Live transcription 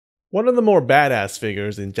One of the more badass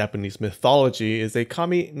figures in Japanese mythology is a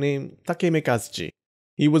kami named Takemikazuchi.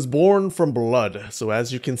 He was born from blood, so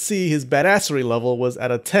as you can see, his badassery level was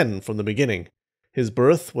at a 10 from the beginning. His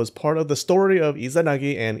birth was part of the story of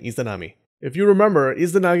Izanagi and Izanami. If you remember,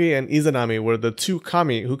 Izanagi and Izanami were the two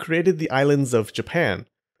kami who created the islands of Japan.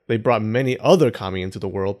 They brought many other kami into the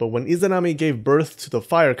world, but when Izanami gave birth to the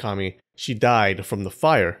fire kami, she died from the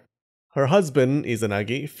fire. Her husband,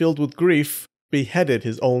 Izanagi, filled with grief, beheaded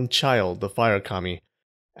his own child, the fire kami.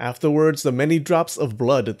 Afterwards, the many drops of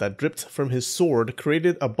blood that dripped from his sword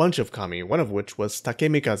created a bunch of kami, one of which was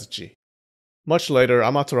Takemikazuchi. Much later,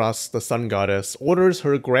 Amaterasu, the sun goddess, orders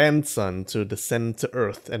her grandson to descend to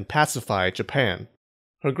Earth and pacify Japan.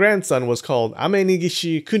 Her grandson was called Ame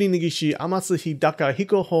Nigishi Kuni Nigishi Amatsu Hidaka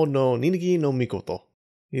Hikoho no Ninigi no Mikoto.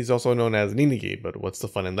 He's also known as Ninigi, but what's the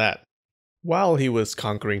fun in that? While he was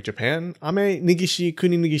conquering Japan, Ame Nigishi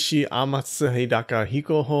Kuni Nigishi Amatsu Hidaka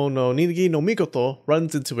Hikoho no Ninigi no Mikoto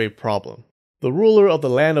runs into a problem. The ruler of the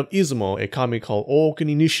land of Izumo, a kami called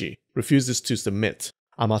Okuninushi, refuses to submit.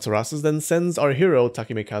 Amaterasu then sends our hero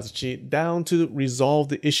Takemikazuchi down to resolve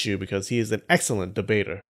the issue because he is an excellent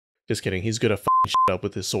debater. Just kidding, he's good at f***ing shit up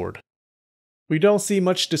with his sword. We don't see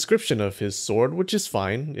much description of his sword, which is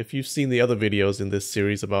fine. If you've seen the other videos in this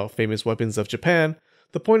series about famous weapons of Japan,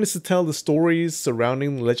 the point is to tell the stories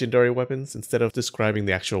surrounding legendary weapons instead of describing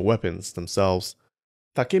the actual weapons themselves.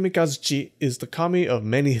 Takemikazuchi is the kami of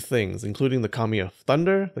many things, including the kami of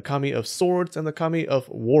thunder, the kami of swords, and the kami of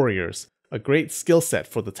warriors, a great skill set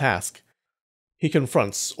for the task. He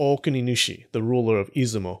confronts Okuninushi, the ruler of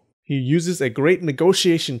Izumo. He uses a great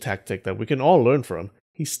negotiation tactic that we can all learn from.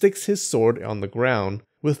 He sticks his sword on the ground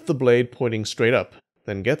with the blade pointing straight up,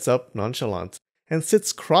 then gets up nonchalant and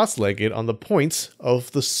sits cross-legged on the point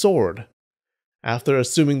of the sword. After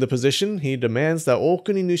assuming the position, he demands that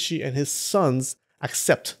Okuninushi and his sons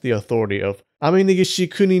accept the authority of Ame Nigishi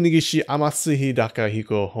Kuni Nigishi Amatsu Hidaka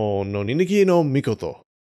Hikoho no Ninigi no Mikoto.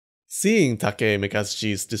 Seeing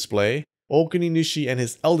Takemikazuchi's display, Okuninushi and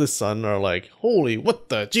his eldest son are like, "Holy, what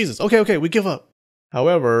the Jesus, okay, we give up."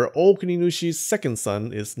 However, Okuninushi's second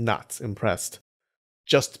son is not impressed.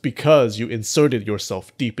 "Just because you inserted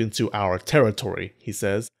yourself deep into our territory," he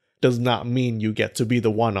says, "does not mean you get to be the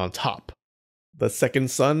one on top." The second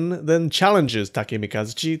son then challenges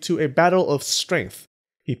Takemikazuchi to a battle of strength.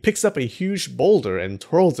 He picks up a huge boulder and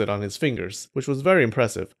twirls it on his fingers, which was very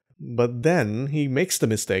impressive. But then he makes the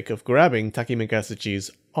mistake of grabbing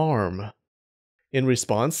Takemikazuchi's arm. In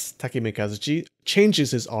response, Takemikazuchi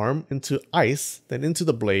changes his arm into ice, then into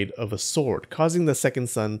the blade of a sword, causing the second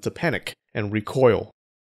son to panic and recoil.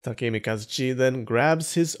 Takemikazuchi then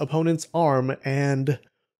grabs his opponent's arm and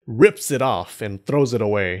rips it off and throws it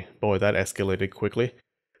away. Boy, that escalated quickly.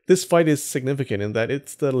 This fight is significant in that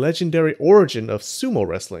it's the legendary origin of sumo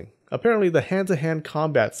wrestling. Apparently, the hand-to-hand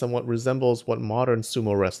combat somewhat resembles what modern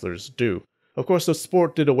sumo wrestlers do. Of course, the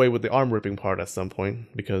sport did away with the arm-ripping part at some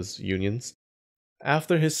point, because unions.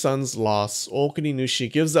 After his son's loss,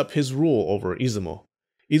 Okuninushi gives up his rule over Izumo.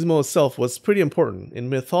 Izumo itself was pretty important. In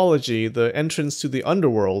mythology, the entrance to the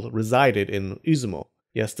underworld resided in Izumo.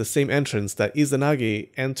 Yes, the same entrance that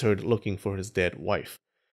Izanagi entered looking for his dead wife.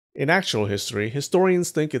 In actual history,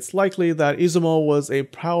 historians think it's likely that Izumo was a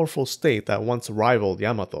powerful state that once rivaled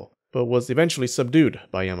Yamato, but was eventually subdued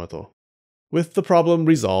by Yamato. With the problem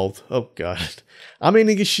resolved, oh god, Ame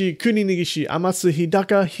Nigishi Kuni Nigishi Amatsu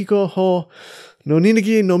Hidaka Hikoho no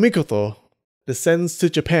Ninigi no Mikoto descends to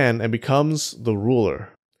Japan and becomes the ruler.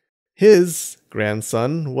 His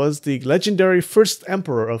grandson was the legendary first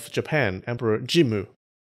emperor of Japan, Emperor Jimmu.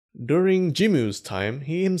 During Jimmu's time,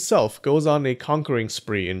 he himself goes on a conquering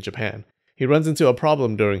spree in Japan. He runs into a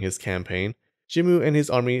problem during his campaign. Jimmu and his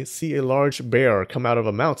army see a large bear come out of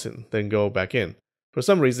a mountain, then go back in. For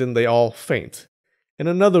some reason, they all faint. In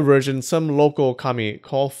another version, some local kami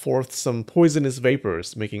call forth some poisonous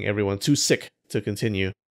vapors, making everyone too sick to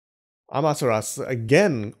continue. Amaterasu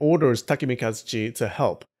again orders Takemikazuchi to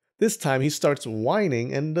help. This time he starts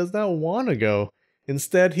whining and does not want to go.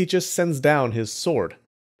 Instead, he just sends down his sword.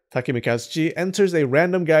 Takemikazuchi enters a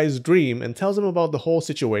random guy's dream and tells him about the whole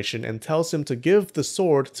situation and tells him to give the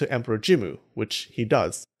sword to Emperor Jimmu, which he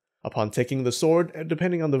does. Upon taking the sword,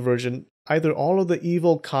 depending on the version, either all of the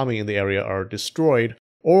evil kami in the area are destroyed,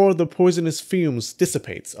 or the poisonous fumes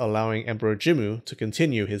dissipates, allowing Emperor Jimmu to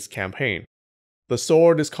continue his campaign. The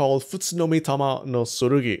sword is called Futsu no mitama no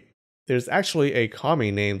tsurugi. There's actually a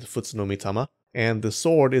kami named Futsu no mitama, and the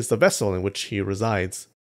sword is the vessel in which he resides.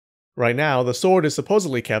 Right now, the sword is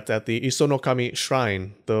supposedly kept at the Isonokami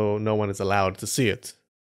shrine, though no one is allowed to see it.